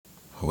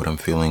What I'm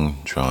feeling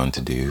drawn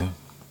to do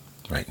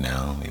right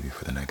now, maybe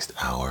for the next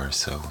hour or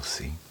so, we'll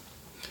see,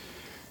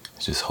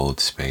 is just hold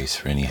space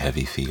for any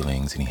heavy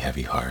feelings, any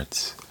heavy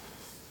hearts.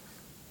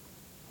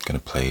 I'm going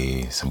to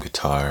play some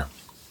guitar.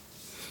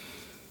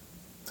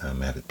 I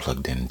have it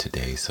plugged in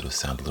today, so it'll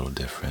sound a little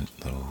different,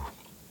 a little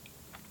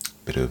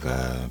bit of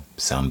a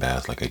sound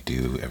bath like I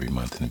do every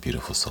month in the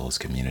Beautiful Souls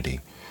community,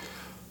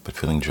 but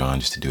feeling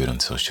drawn just to do it on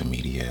social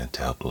media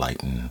to help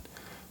lighten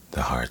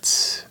the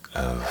hearts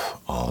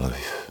of all of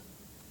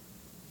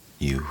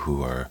you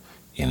who are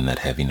in that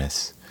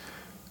heaviness,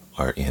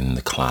 are in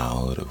the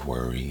cloud of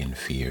worry and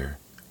fear,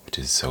 which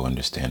is so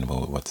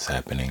understandable with what's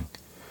happening.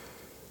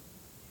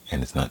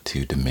 And it's not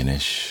to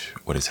diminish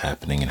what is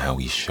happening and how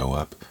we show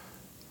up,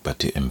 but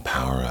to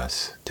empower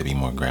us to be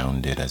more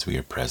grounded as we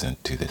are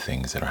present to the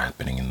things that are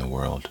happening in the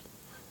world,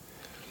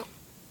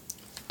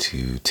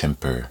 to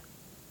temper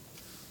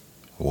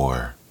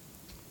war,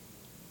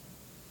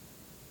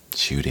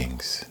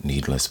 shootings,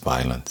 needless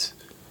violence,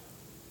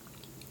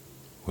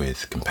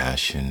 with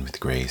compassion, with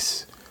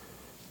grace,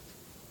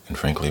 and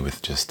frankly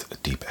with just a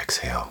deep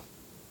exhale,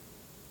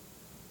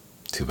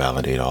 to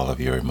validate all of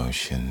your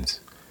emotions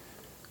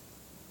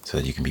so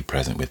that you can be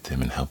present with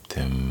them and help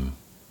them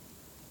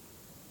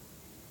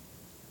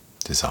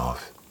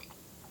dissolve.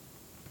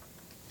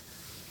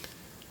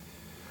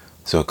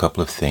 So a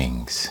couple of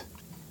things.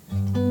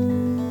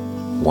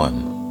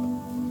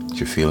 One, if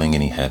you're feeling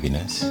any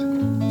heaviness,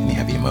 any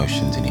heavy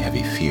emotions, any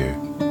heavy fear,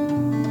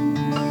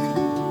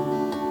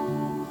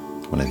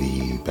 one of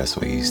the best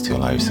ways to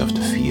allow yourself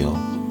to feel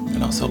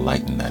and also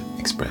lighten that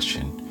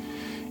expression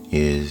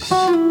is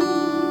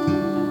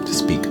to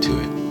speak to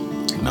it.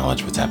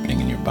 Acknowledge what's happening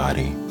in your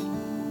body,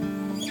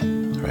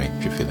 right?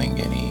 If you're feeling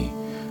any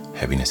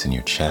heaviness in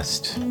your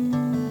chest,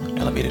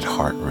 elevated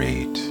heart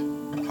rate,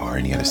 or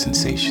any other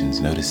sensations,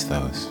 notice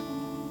those.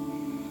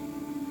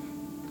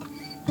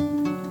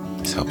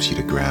 This helps you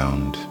to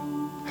ground,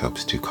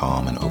 helps to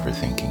calm an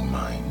overthinking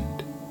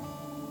mind.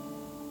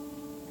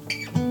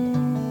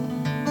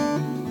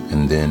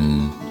 And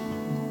then,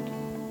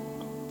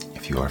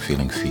 if you are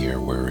feeling fear,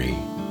 worry,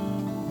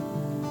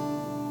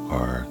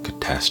 or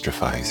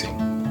catastrophizing,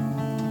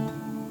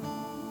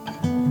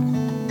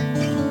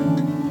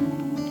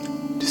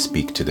 to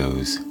speak to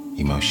those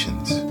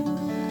emotions.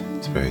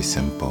 It's very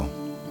simple,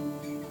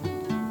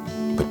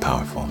 but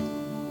powerful.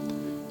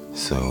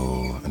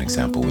 So an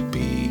example would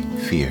be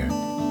fear.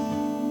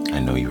 I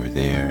know you are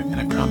there, and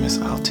I promise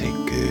I'll take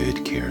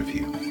good care of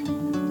you.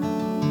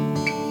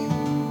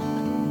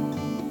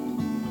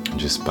 And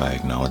just by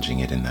acknowledging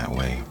it in that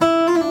way,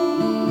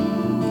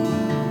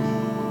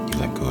 you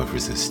let go of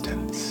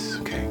resistance,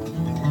 okay?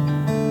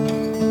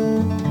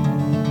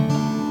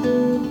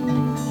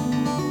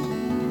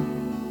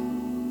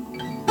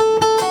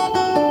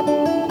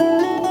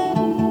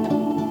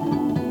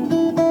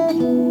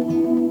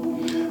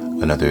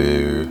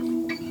 Another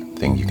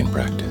thing you can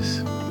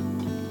practice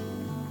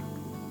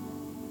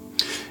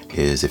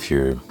is if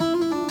your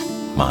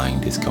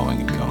mind is going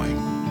and going.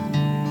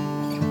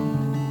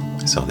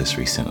 I saw this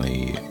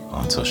recently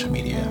on social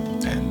media,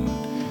 and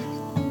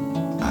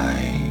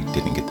I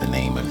didn't get the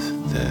name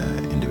of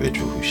the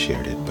individual who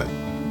shared it, but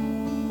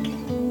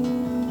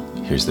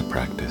here's the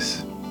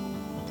practice.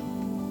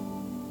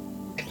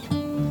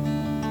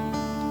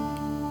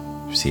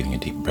 Receiving a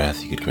deep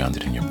breath, you get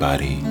grounded in your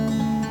body.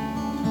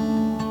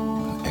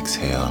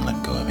 Exhale and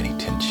let go of any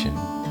tension.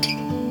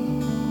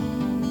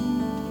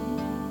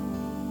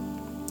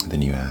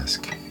 Then you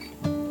ask,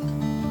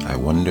 I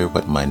wonder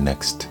what my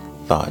next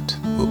thought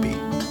will be.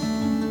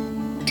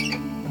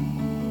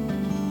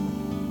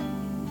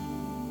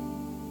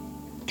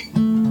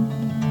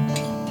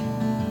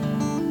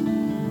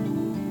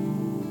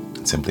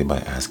 And simply by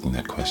asking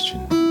that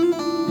question,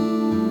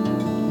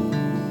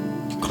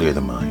 you clear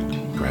the mind,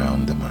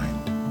 ground the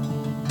mind,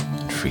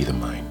 and free the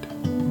mind.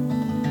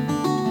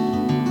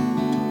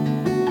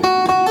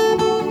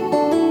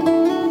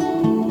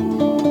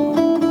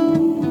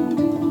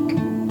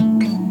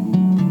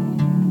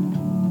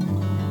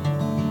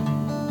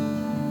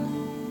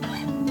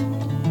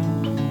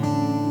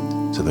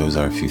 So those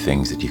are a few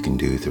things that you can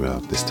do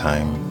throughout this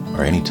time,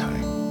 or any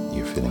time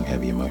you're feeling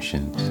heavy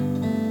emotions.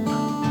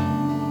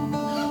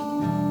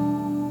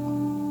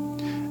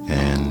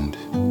 And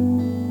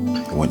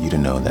I want you to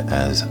know that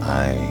as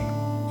I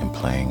am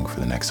playing for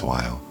the next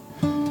while,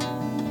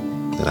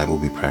 that I will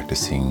be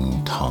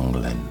practicing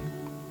Tonglen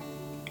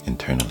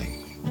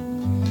internally,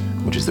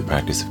 which is the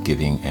practice of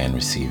giving and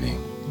receiving.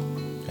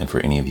 And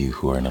for any of you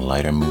who are in a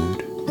lighter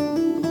mood,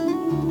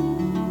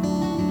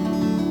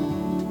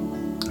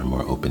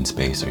 open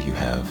space, or you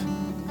have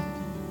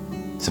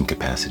some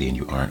capacity and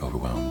you aren't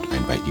overwhelmed, I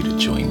invite you to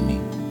join me.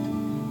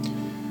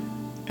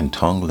 And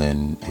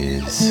Tonglen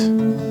is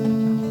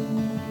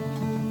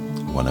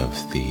one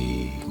of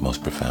the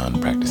most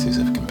profound practices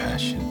of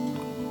compassion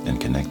and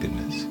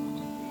connectedness.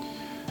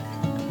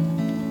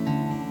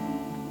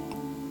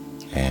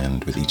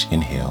 And with each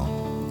inhale,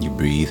 you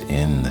breathe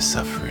in the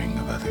suffering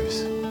of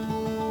others.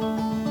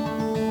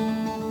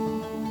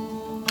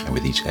 And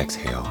with each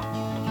exhale,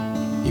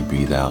 You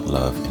breathe out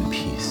love and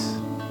peace.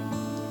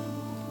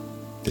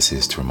 This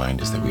is to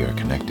remind us that we are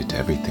connected to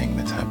everything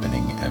that's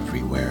happening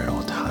everywhere at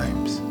all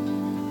times.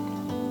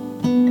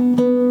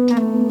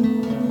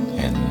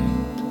 And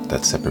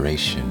that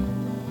separation,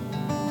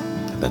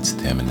 that's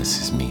them and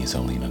this is me, is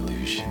only an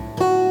illusion.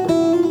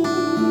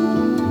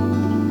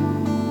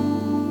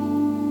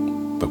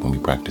 But when we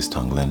practice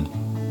Tonglen,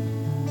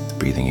 the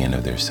breathing in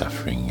of their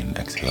suffering and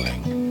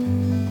exhaling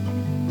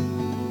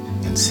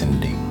and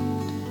sending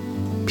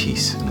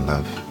peace and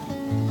love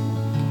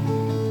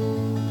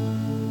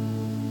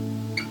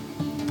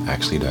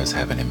actually does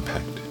have an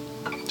impact.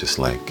 Just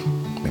like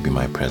maybe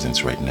my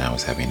presence right now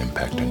is having an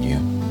impact on you,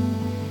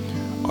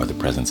 or the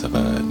presence of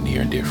a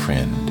near and dear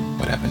friend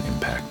would have an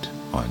impact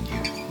on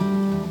you.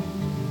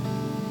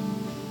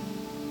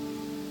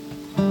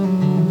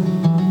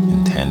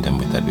 In tandem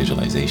with that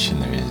visualization,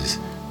 there is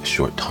a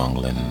short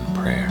Tonglen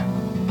prayer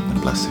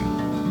and blessing.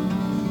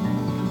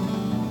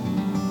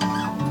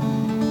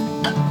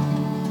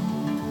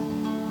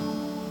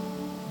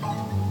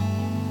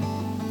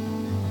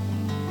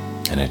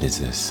 And it is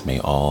this: may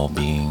all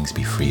beings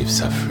be free of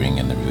suffering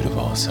and the root of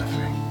all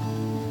suffering.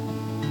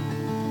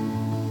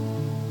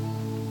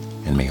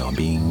 And may all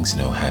beings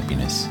know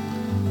happiness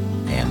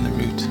and the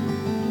root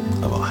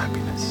of all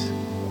happiness.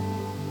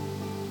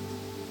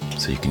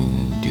 So you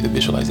can do the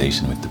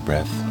visualization with the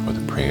breath or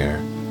the prayer,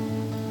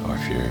 or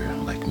if you're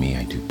like me,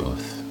 I do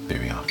both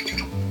very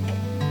often.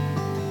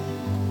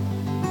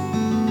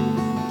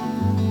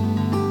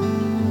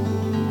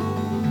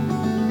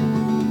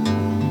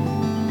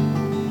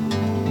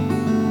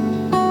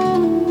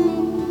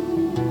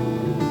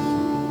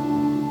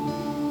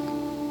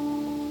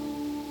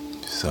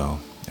 So,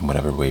 in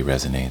whatever way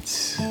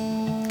resonates,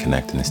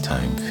 connect in this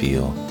time,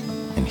 feel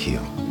and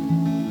heal.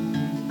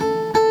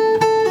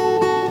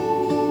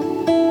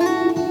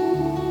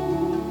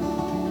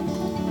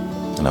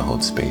 And I'll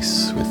hold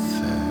space with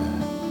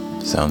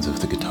sounds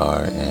of the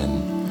guitar and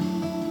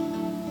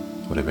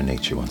whatever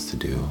nature wants to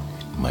do.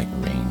 It might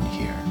rain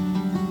here.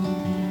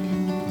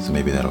 So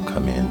maybe that'll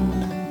come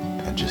in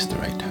at just the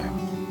right time.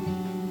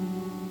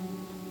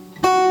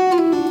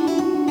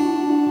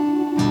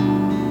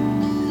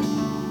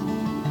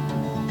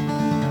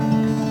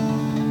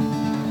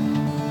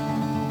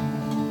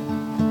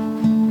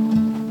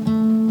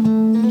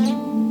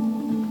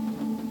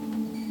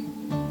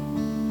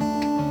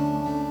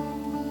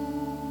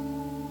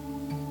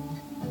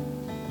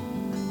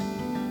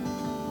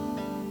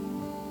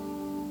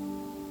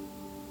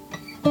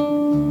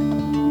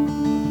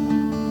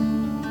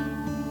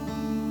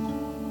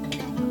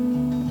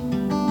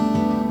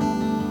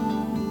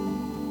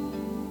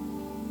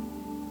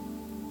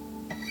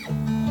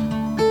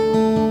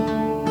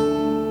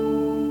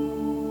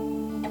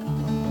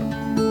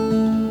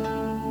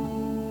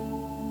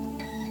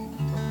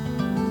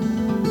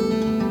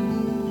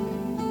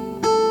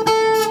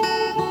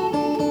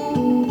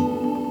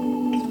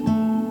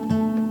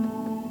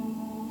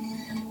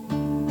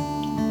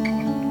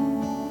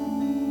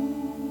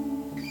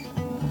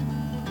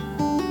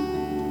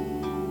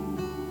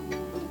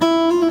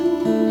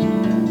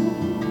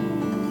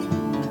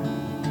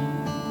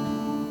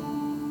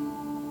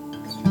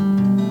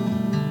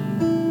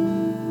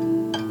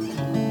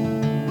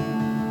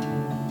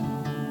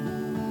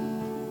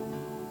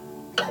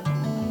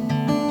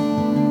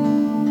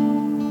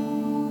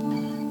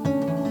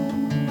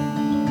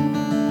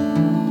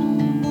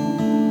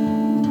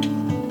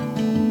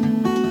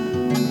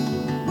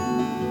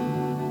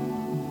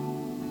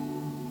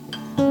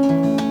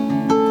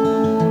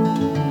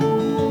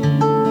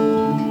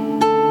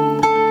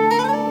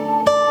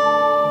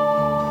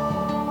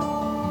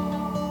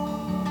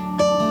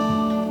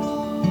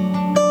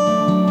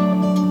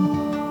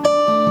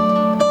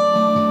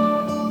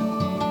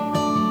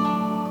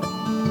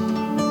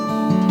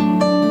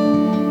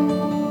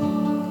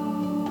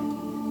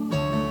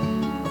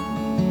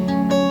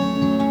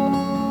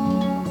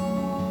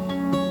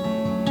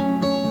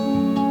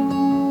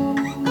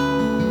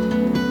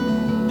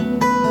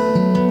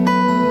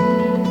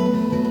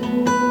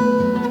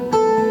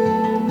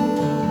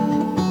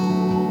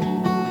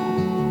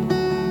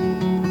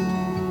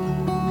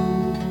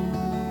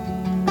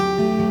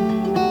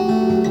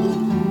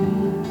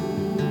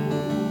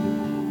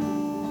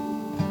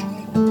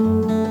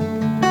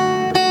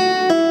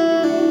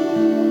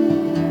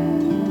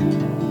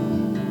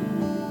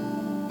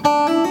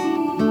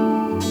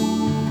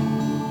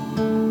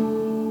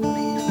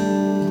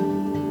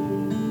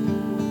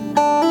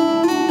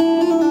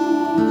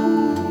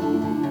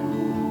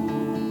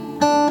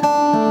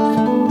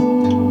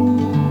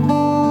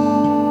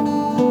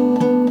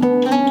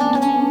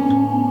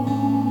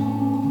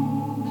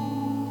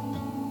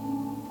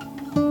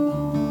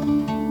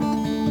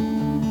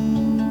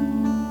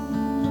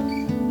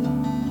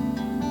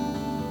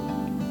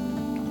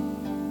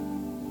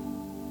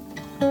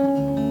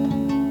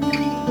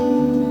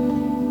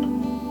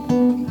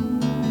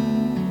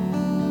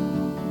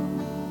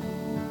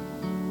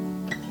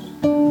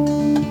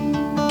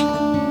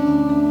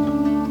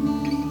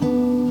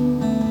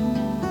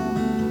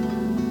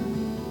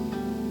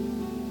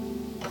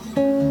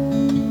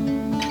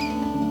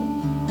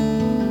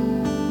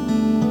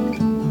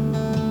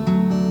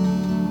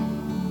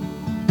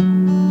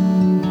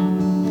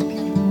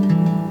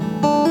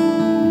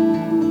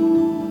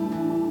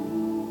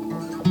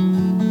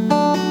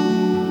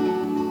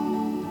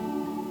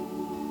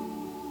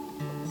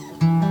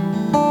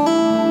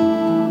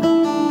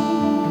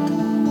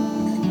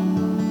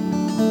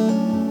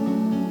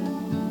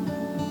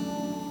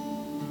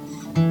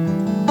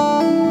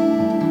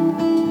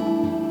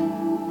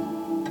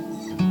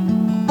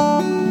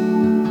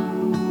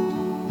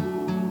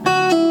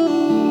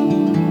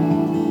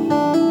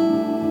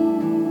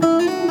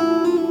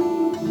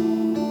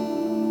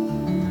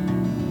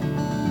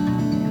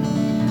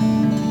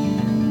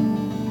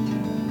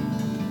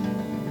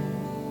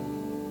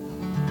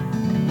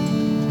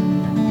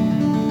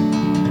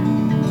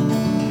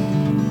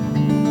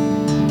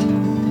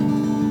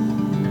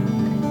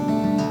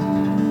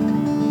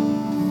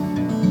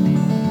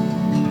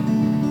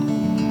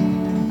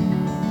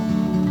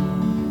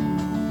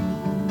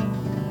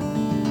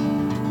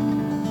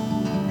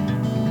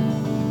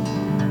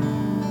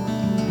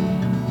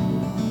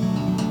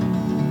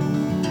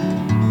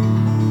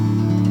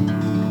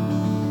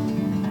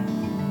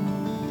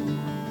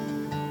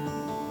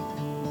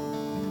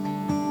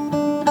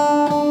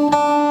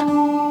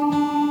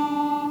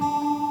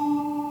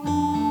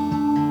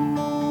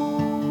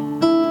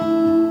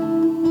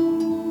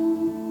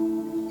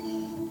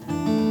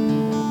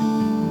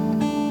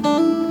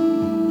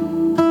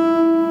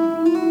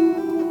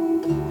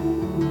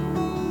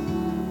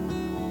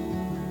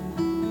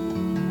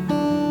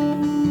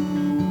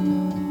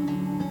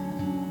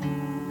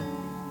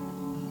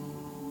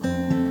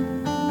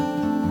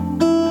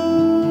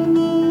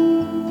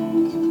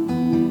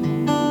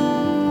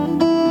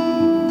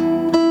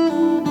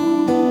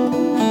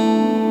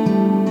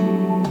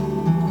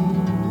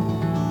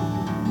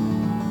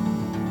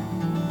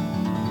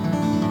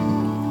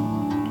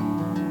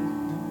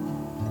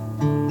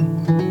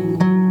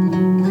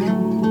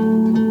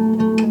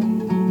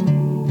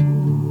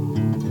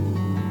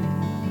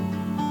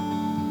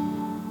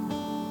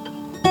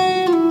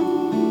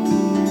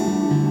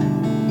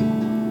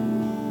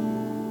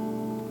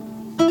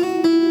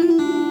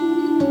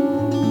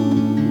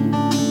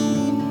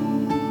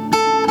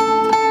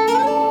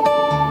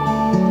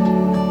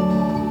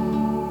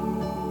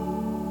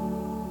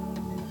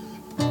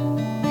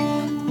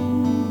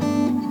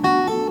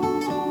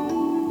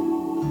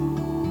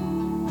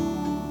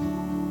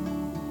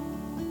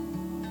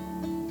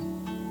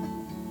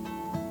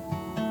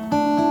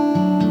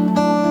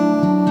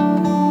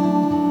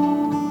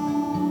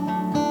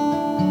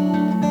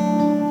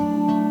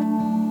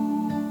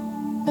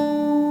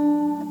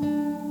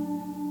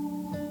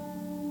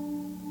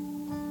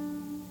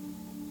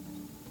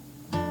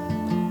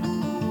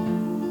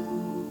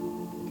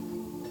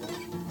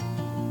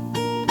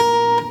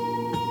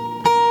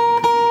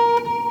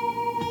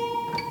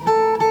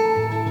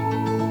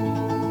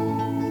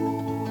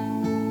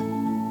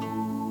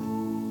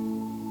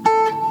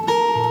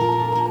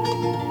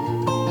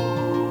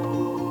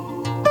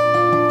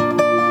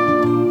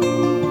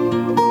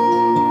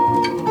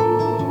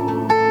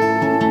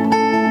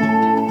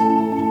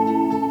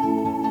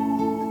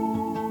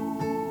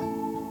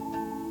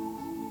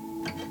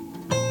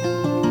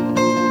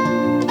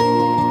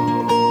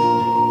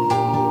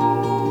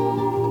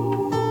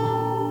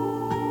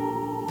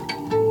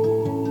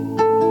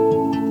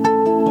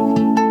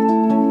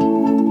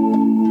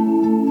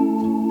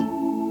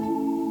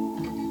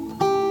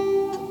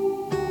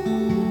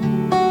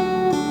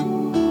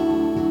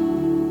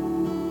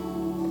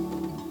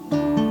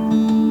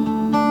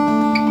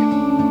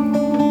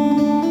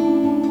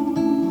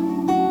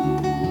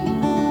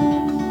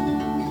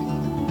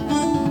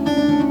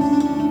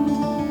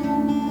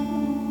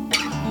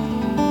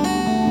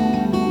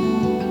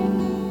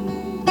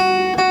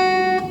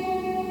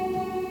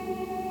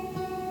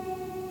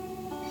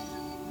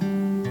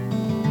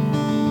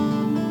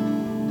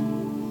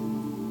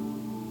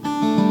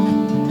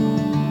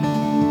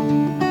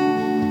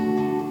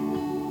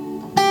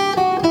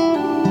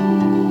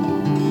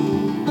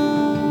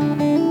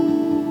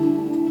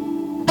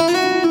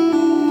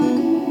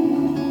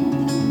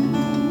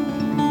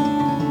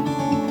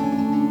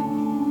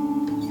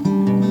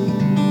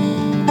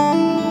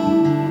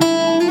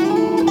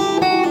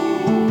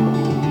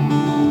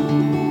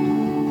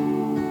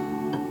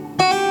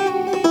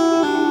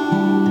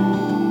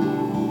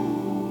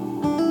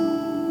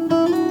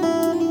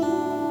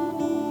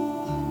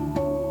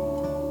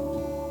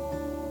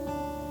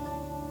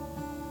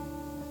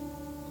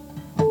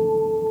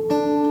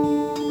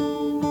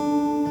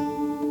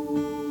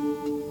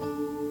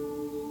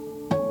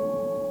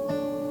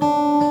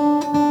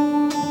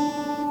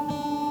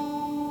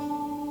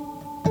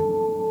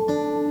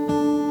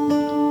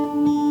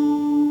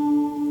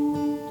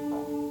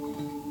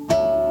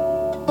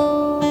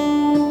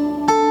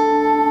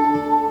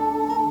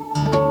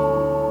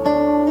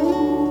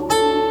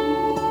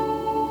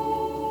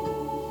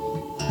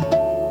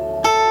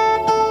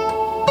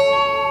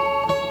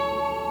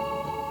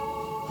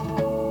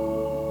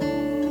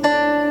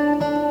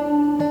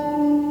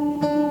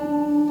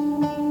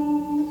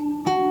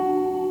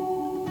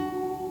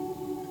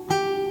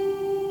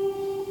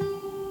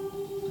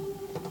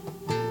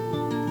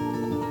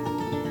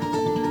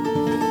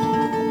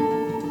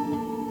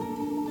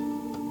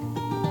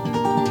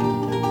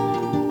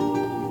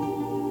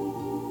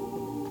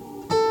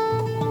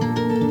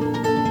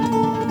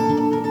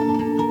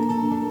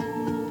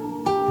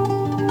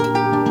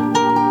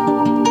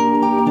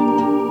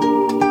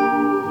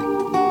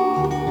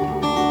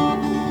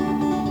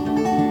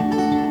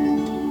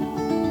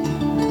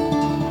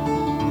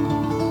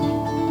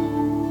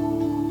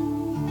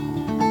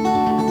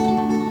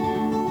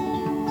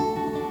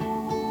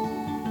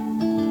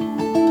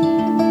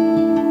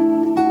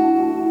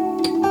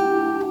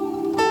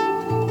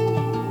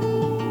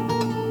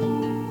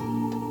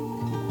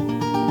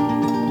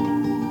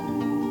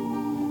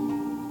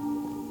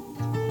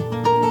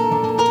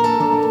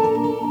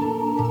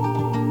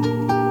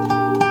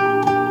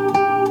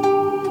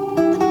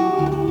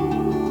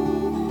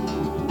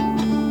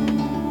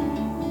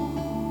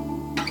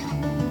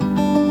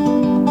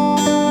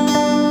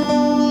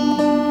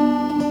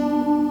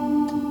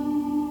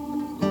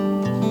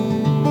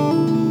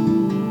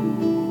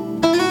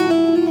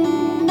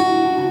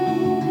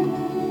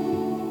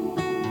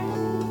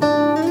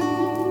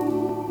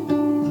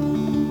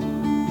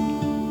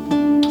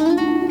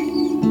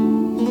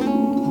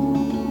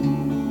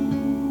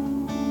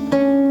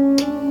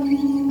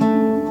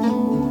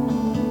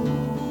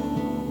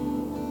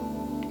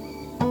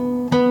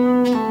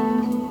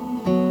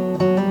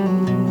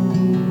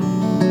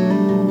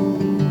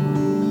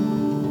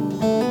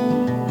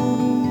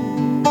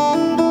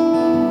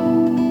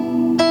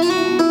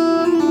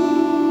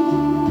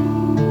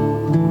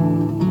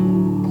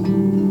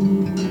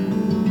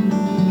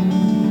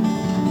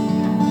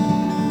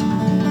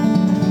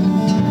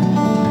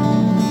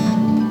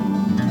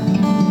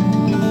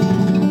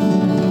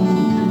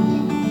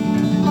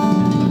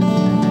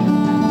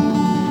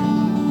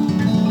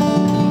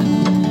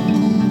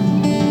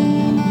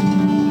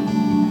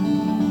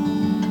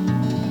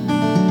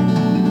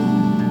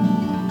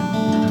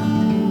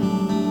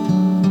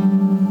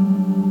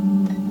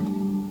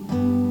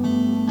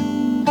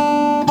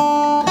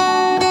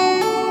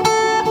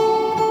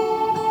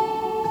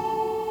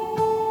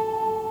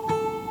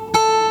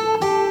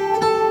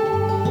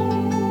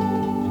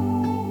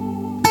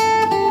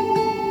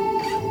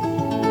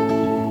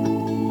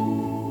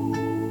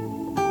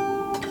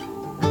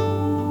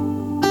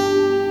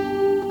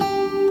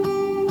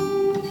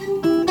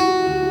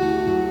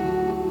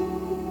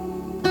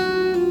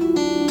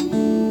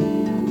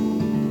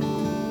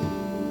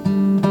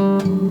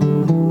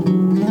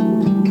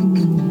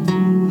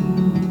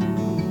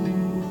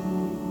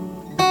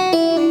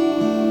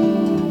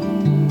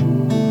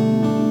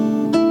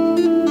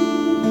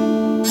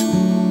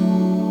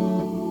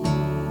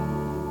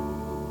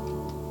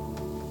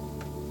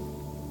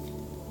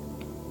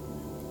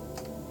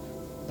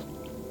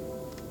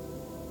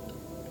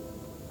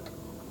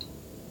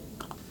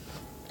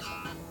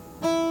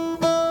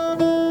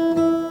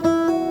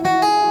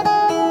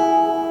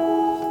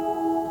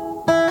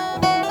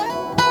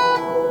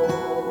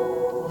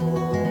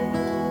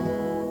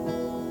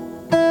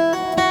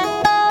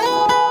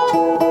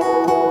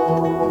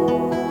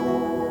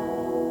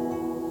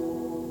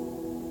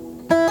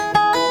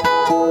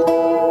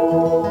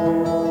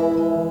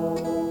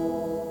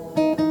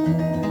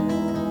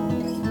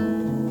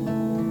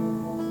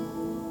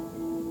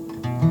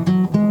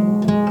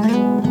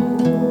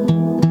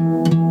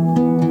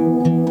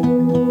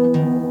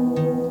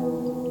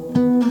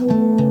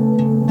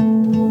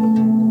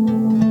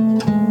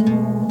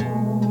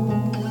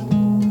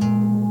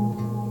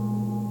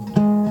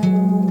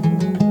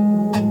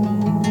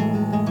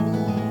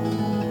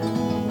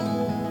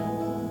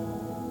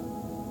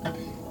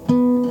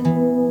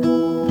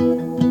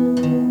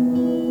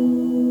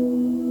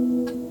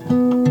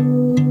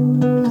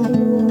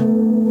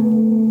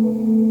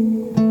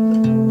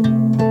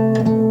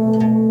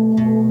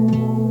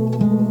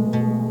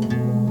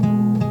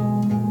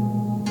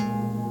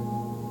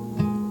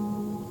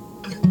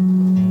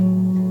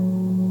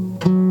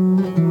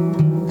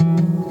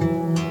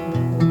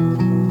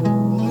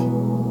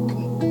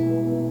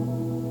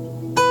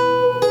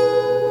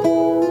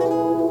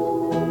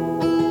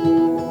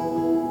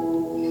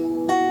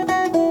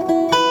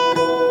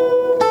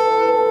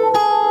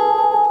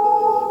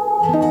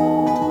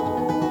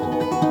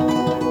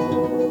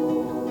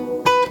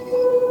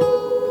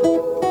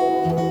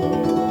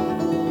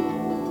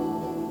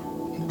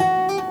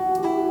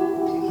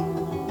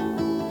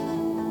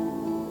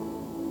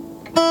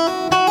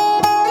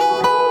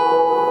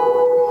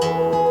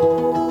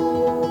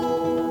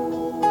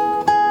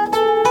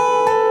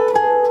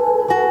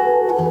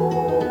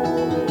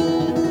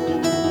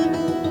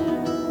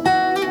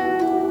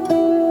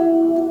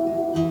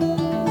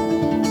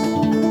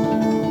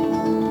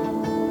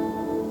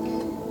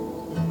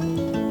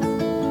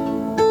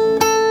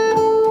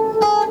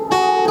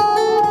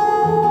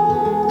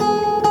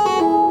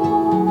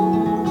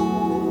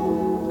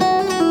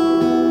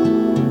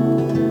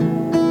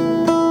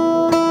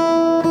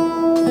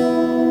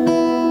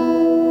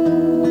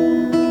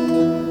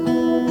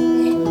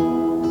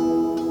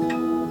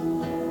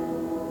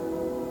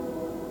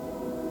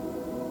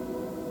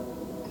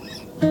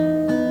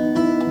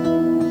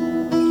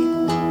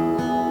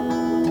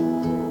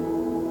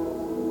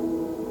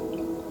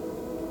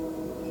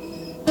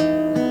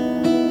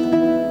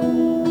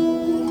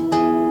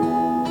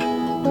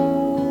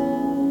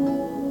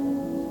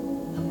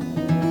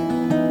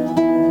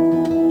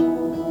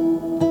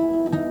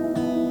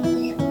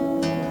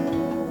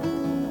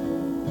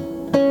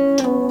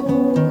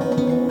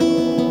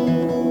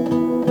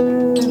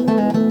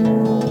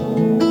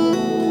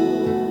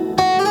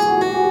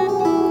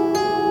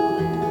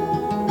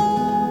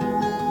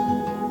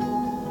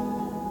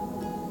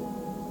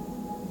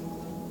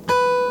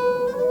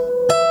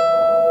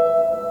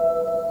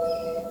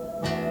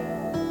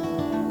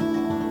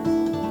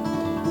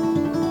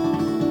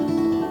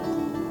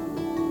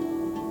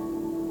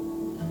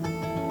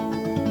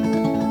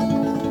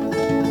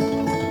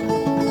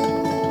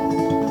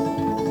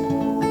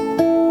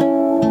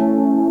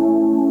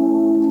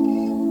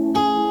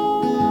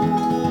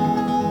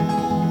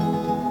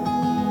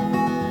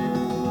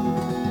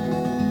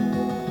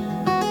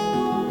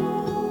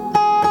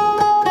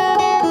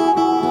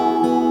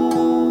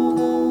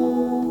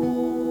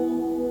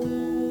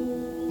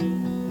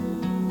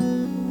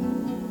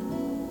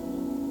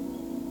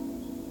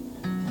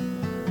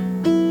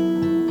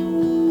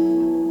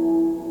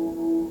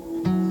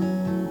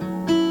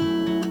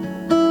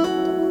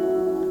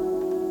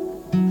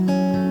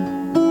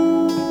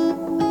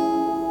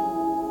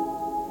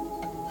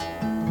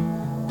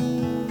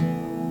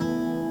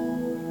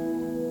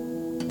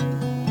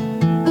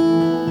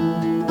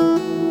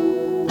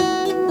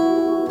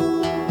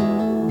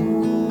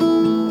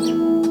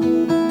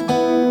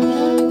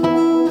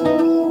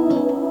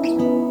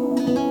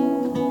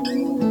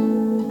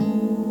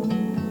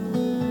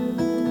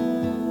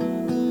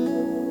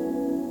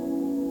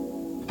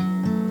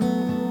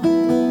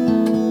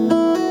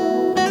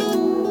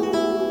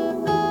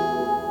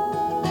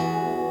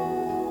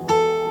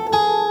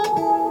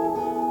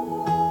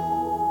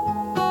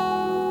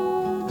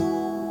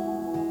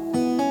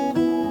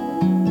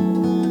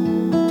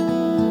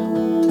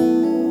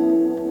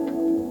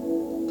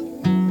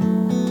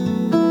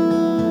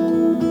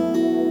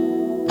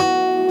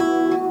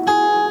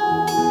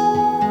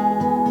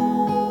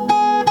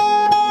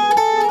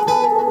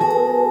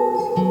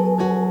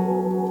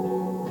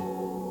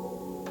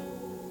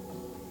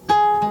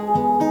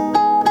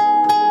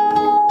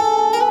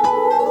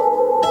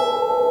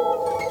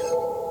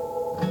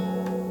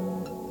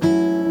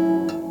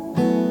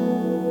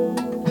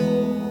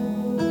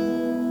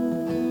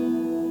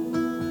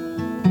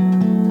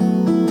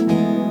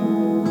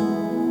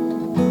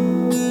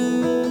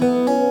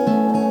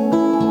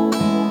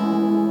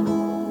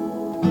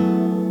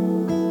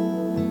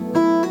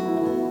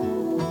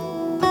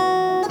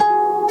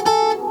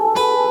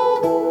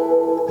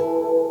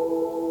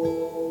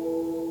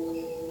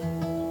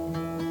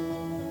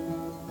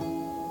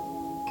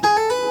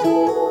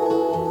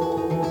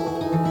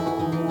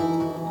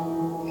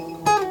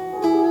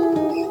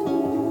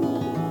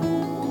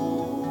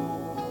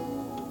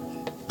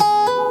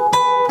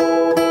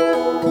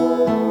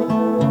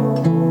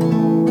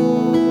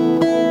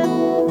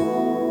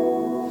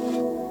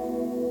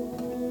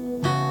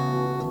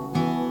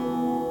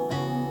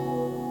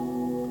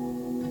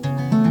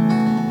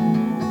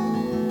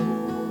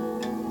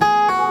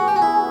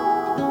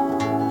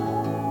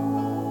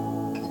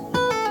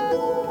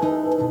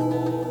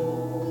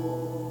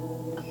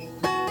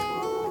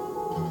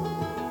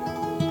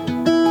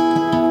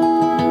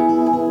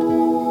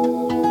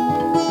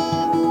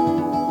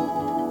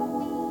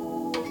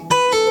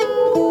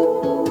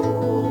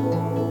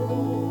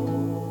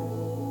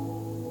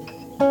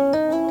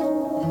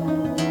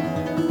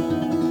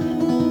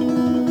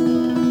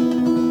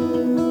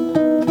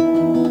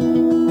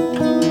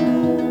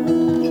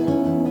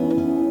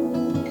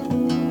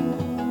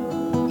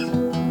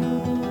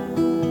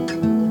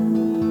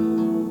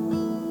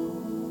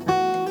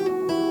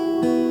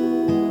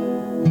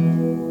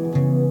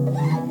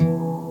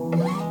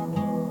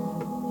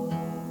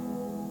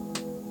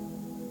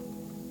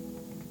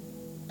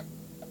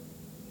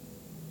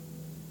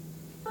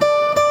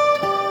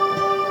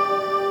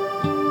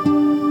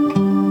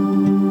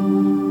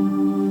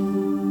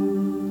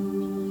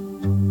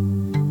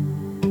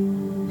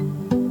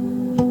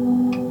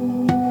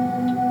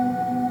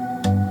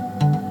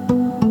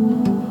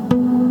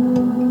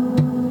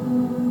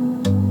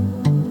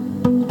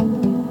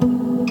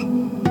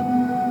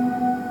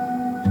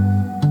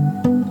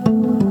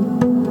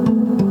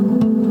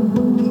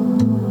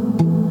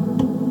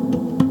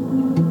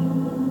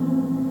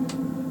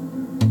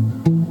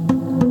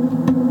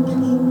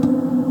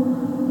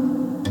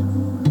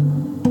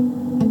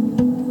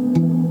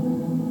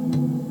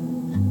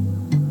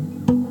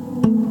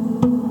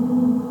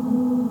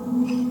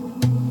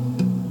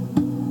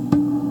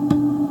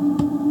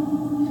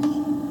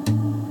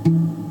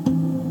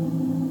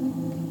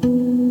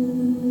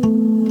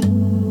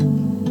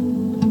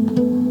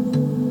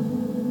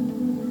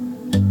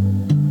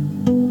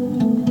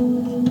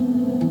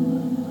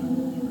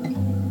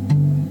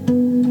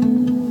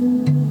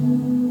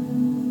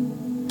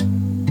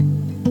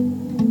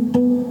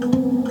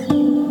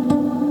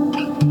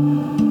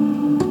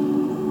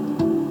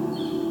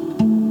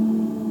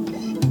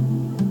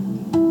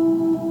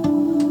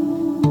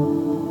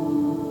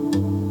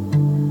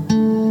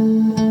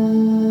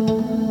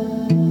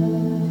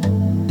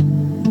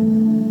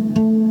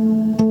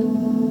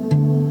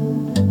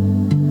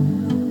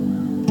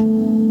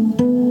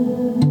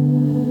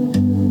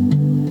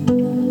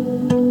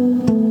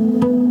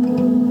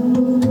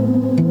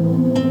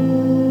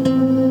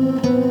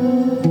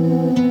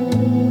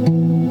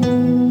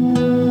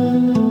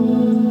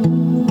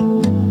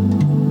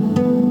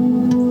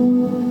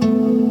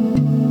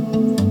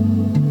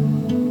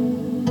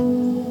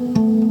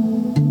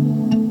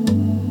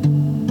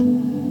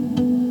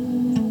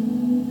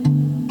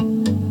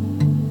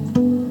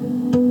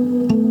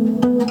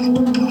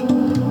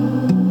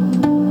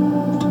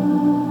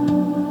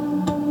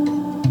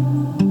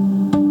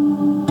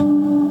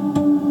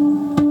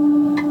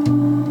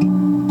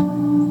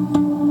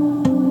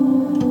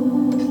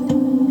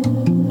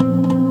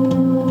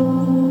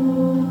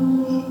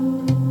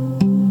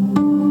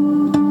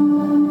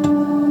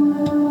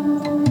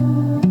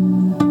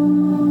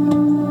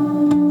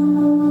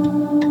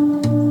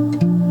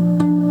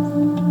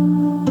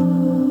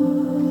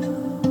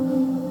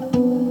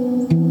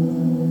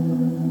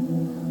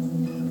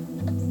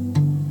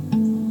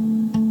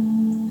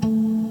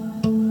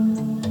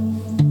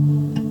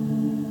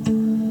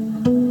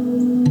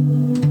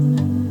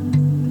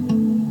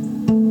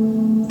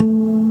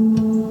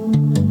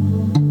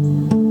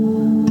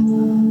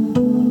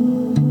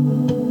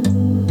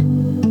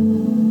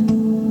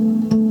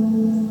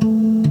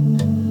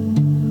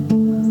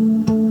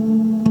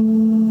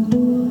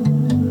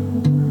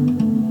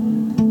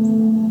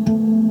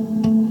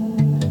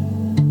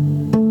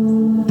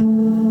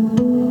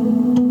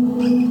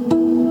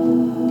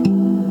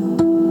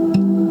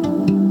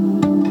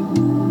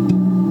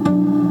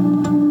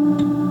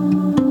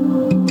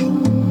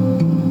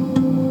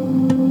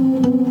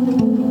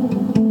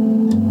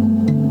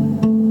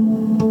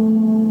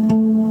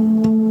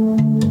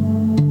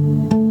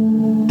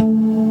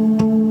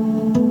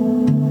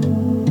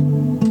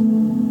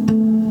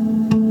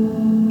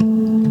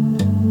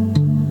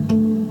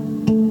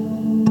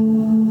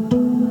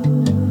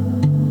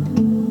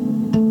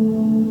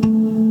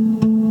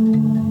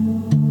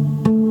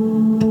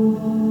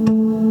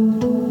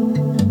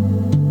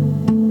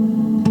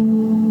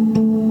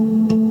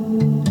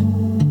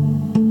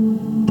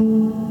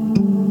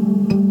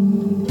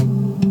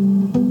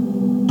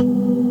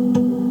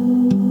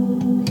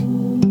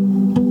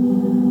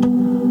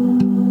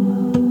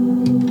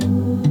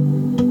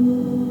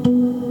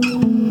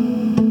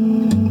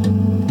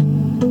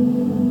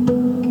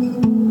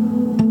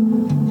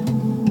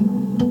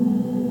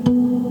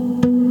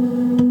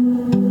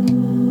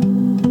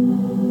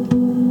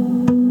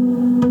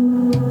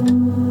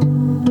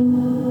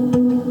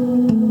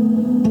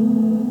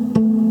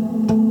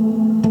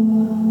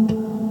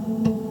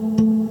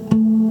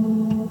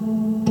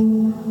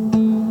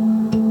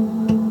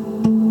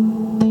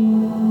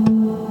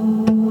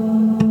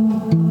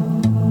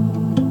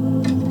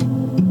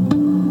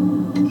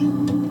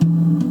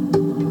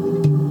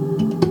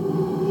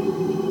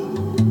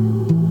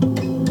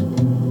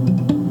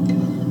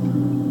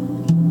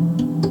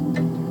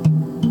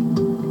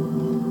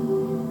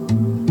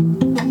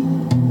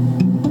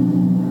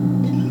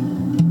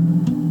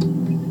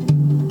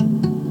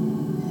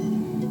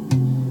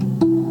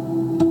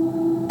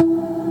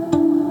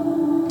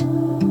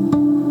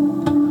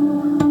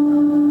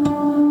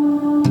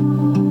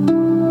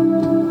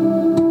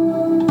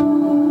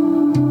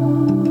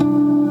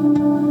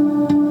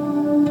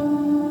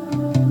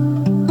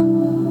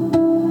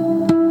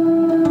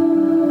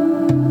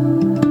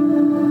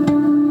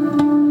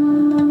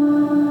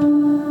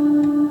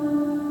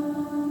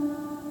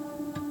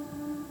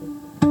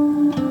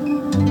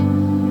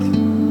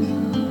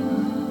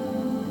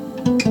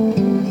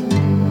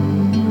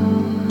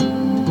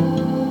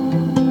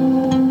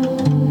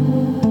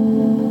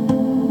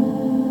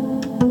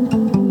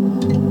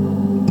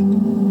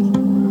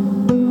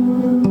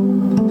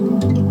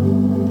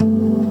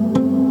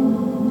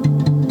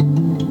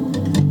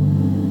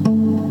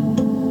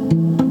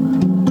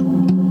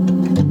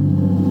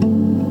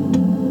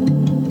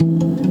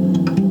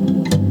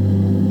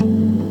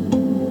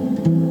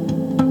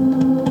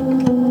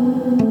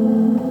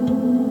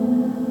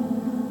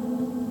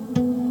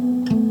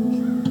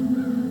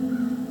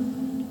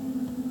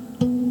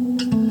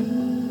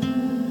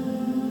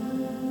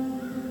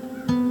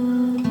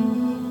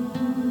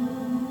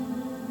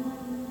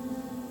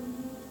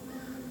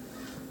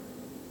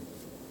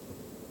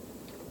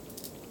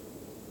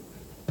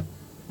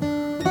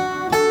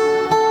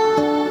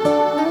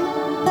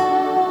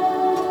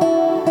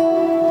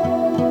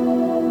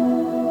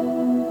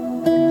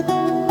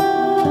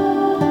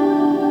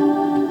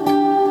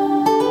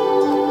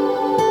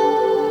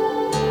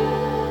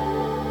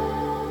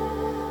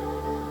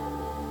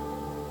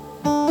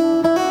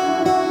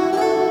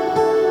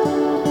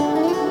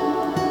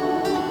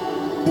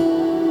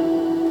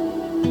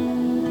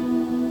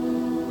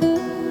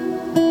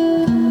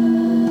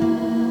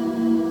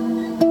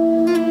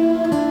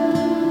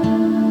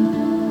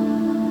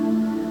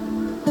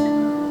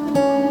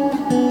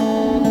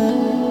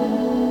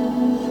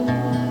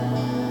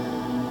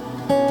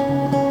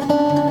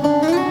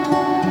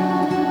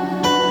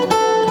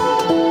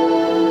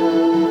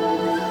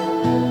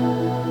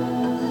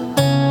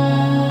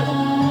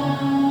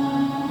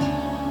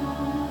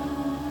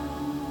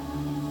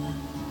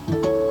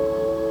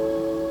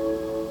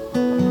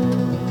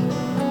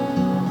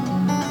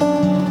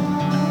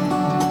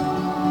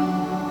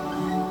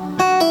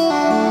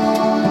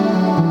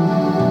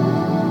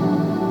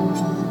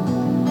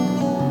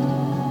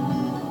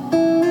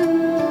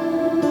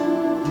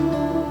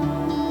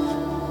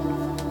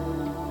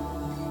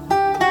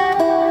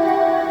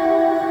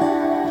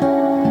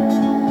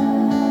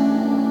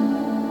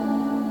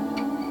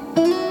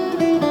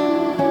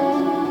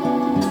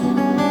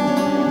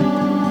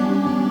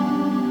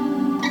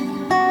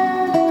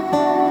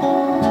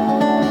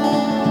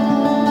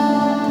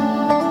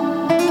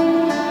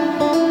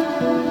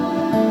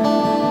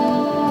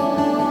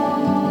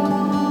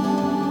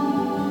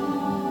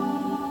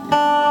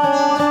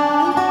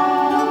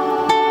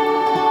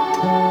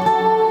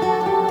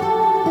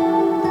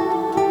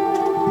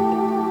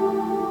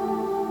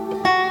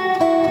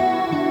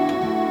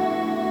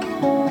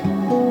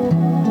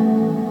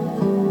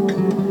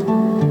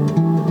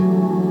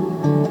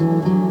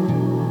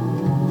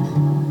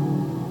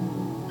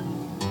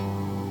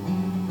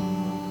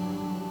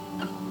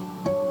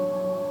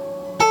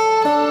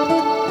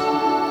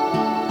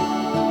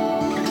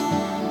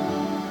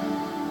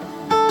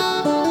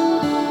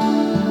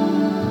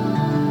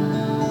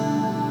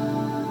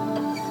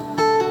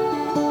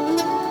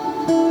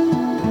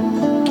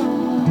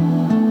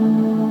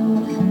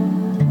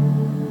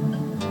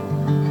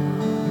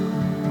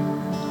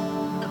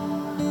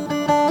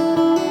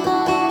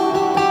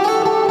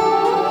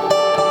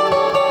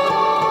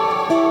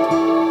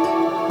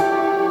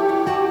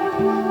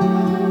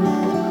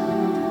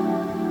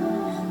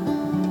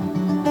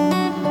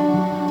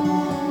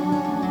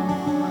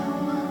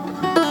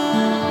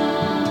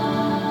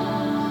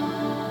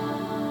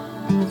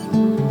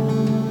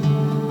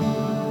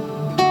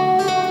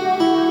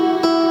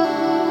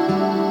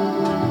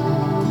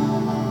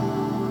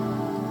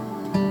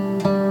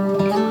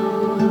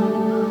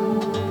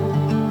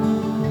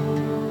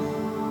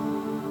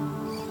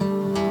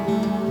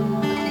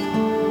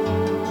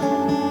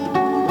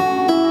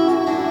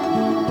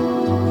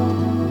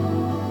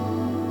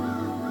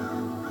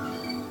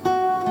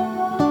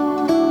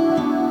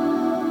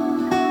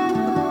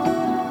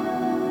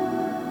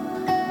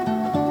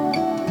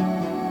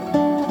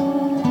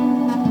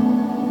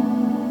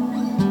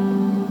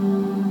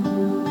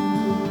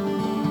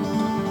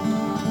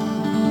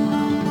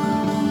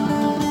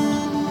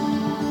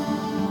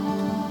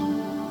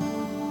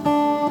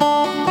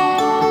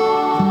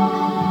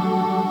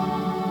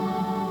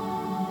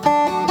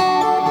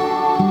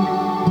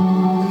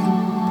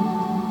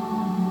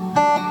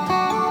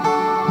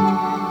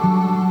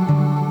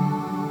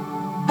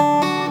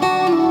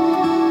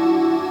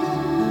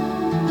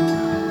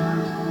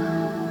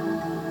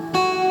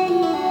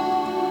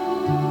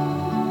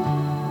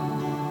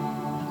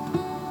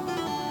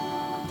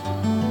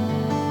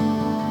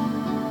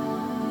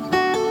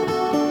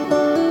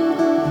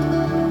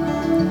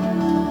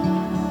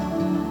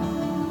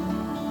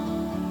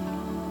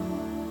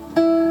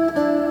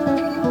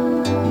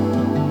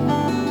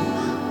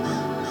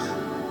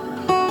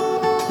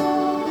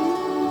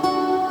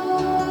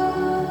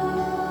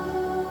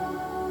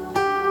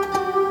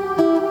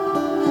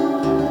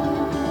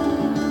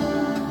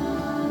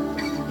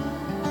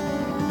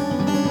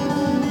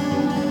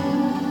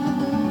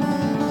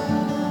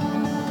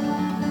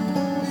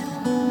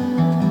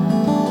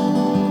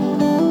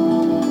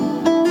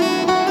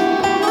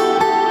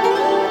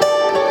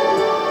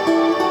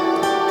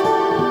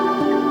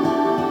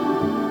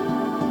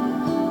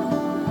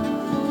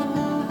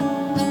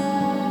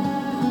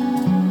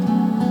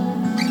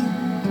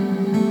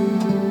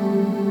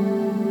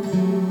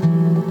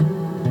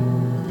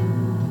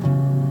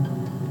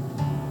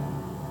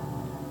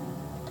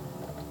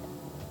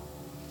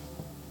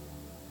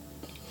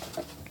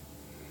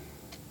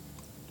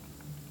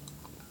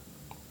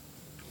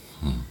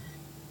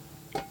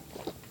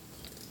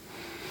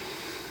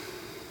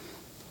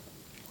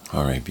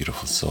 All right,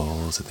 beautiful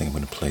souls. I think I'm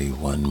going to play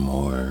one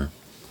more.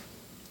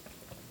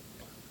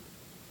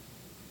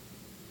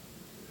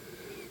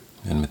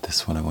 And with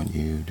this one, I want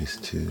you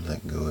just to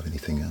let go of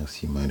anything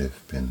else you might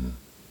have been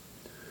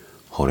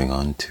holding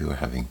on to or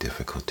having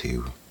difficulty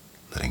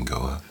letting go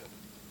of.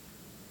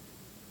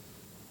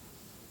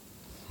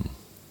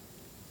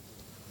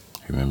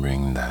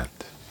 Remembering that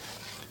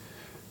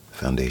the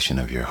foundation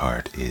of your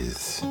heart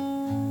is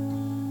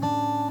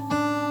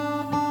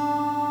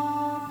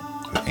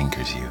what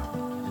anchors you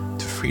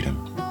to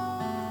freedom,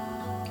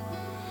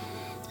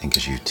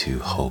 anchors you to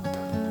hope.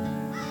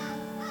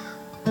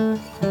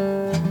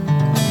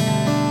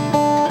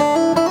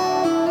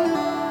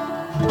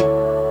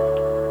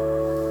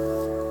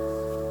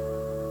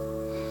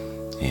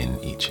 In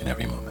each and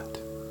every moment.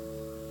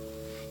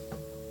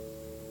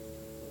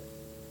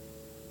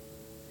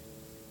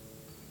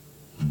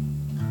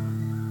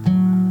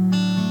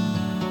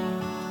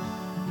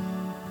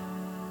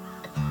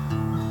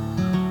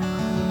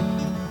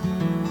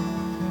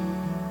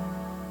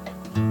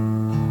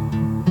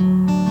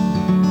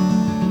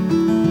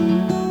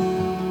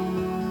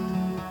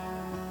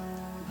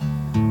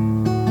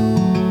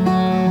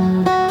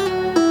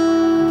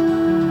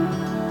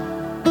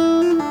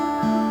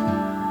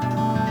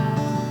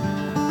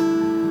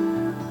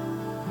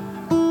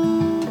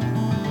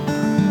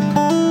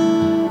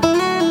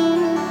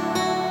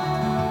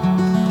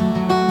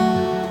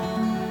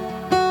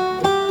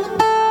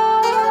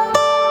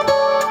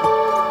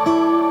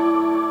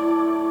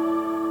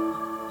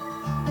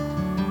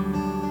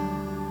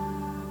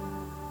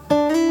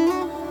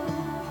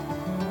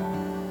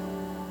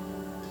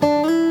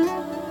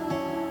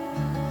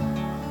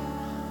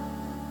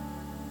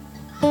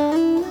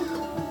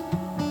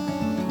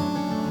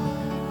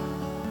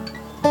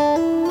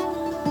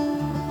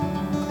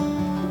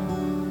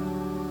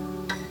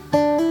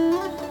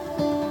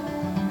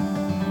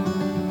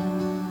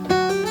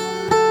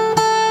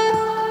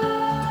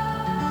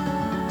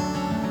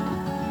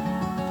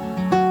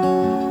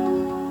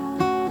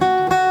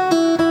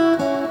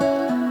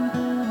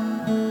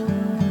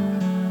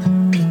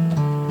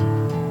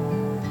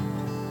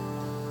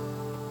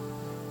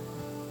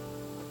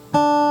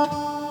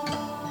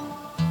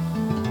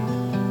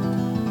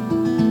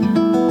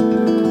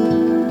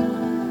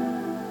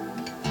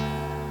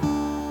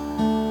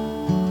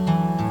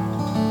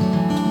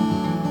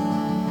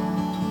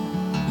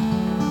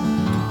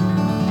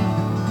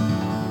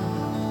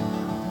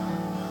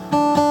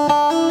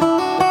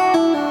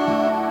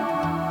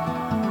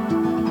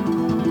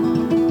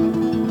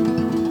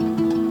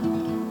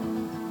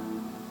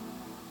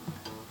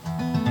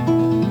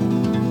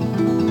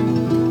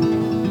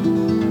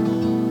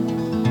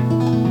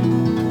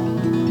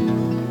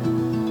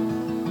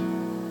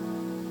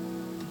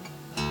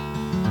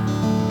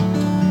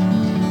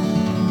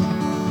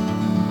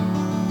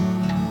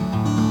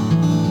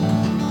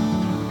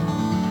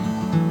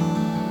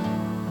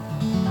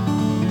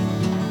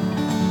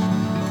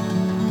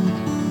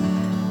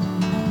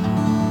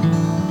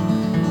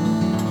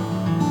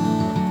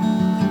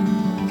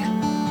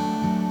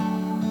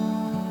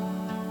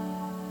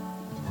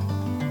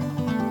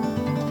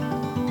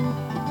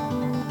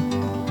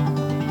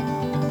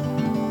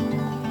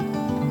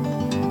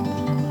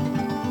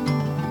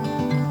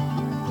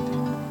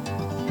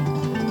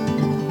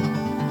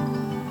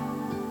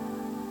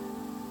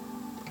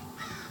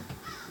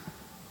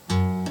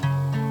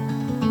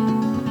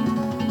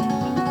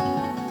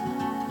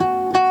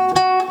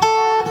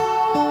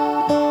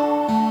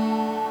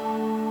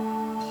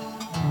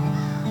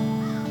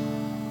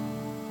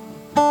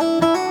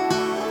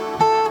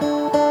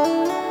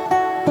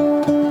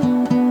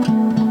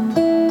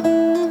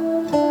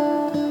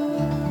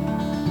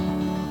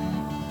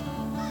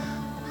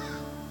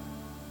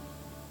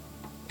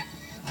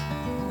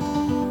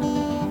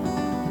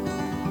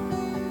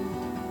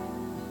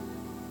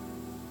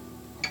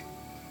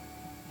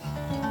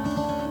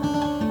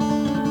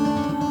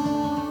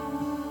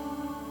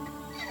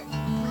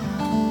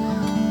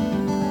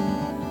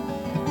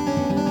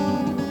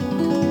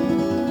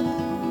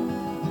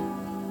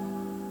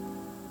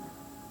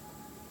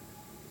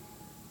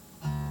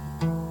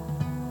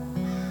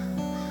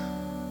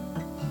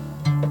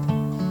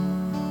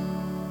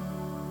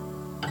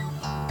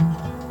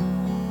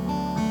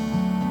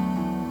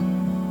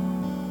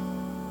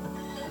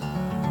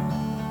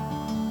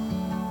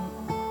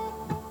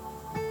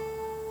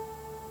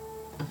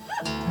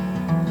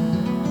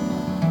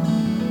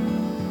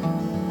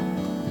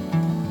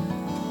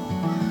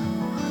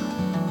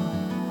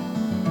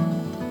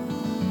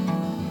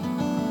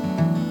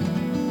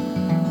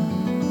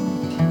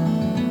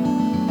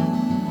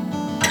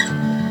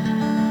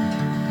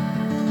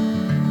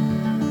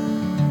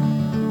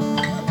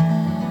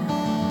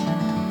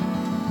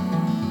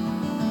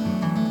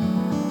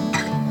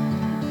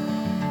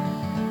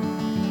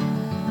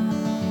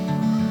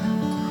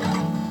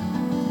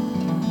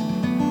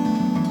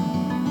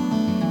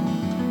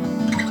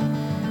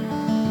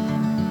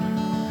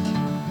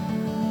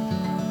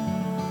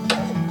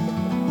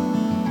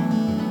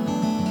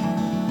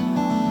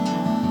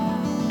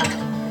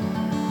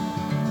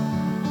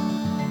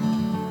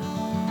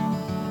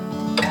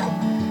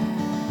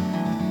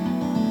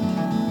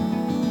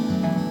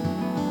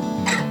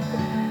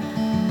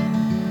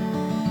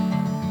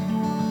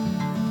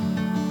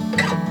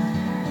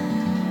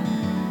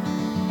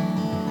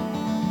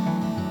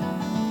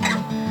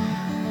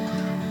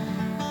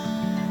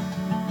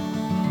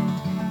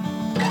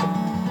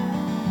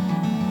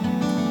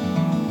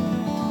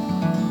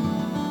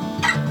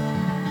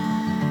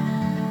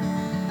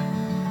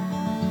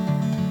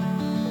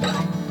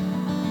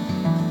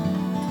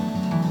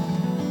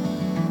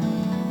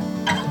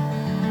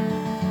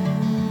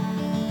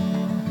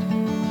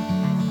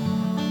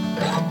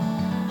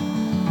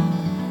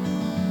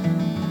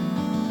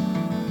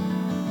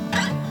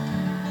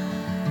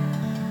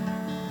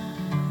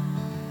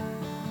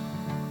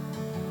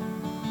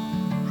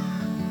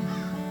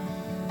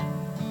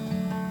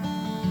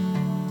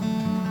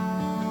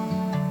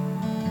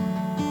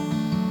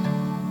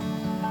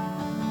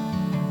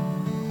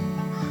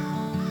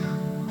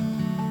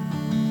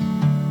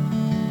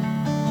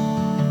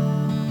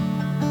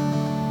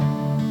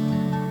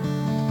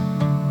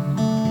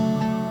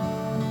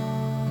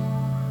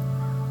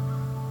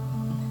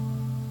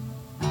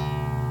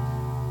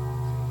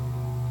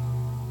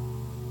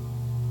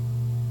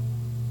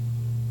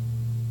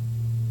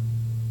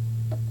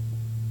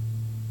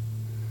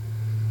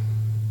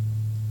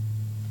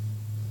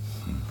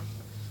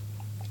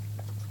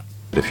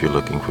 But if you're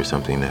looking for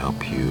something to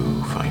help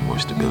you find more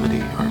stability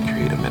or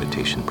create a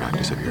meditation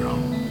practice of your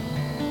own,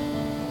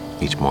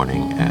 each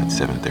morning at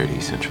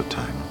 7:30 Central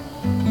Time,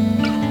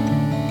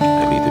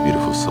 I lead the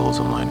Beautiful Souls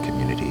online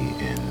community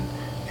in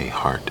a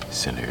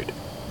heart-centered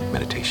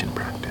meditation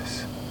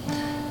practice.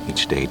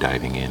 Each day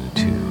diving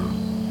into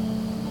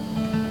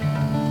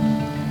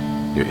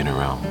your inner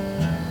realm,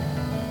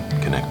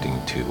 connecting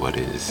to what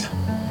is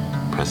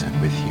present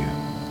with you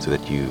so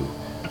that you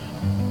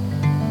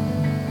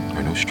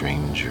are no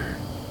stranger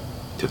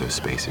to those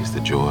spaces, the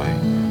joy,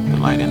 the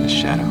light, and the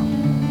shadow.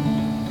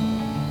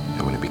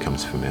 And when it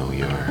becomes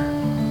familiar,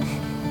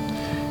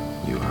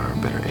 you are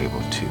better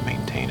able to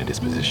maintain a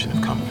disposition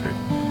of comfort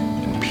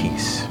and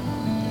peace,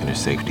 inner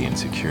safety and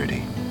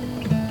security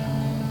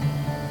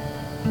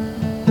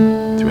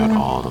throughout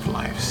all of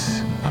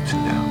life's ups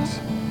and downs,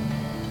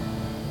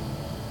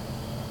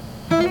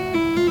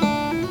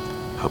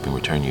 helping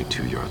return you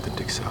to your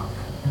authentic self.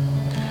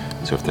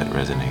 So if that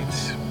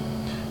resonates,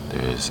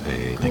 there's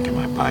a link in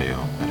my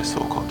bio at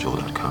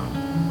asoulcalledjoel.com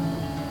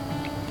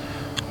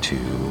to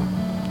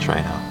try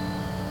it out.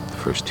 The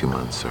first 2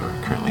 months are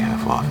currently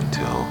half off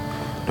until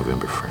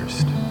November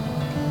 1st.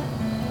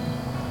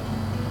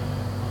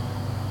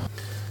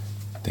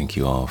 Thank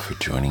you all for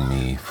joining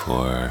me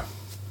for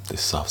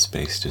this soft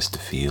space just to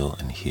feel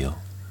and heal.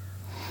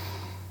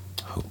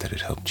 Hope that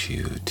it helped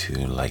you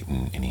to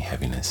lighten any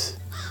heaviness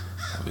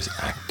that was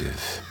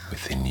active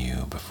within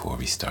you before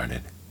we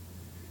started,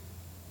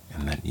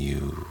 and that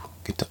you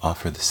get to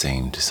offer the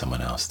same to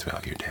someone else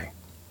throughout your day.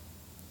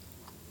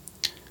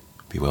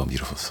 Be well,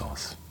 beautiful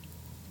souls.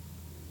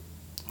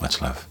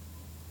 Much love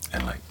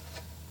and light.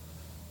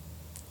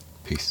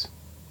 Peace.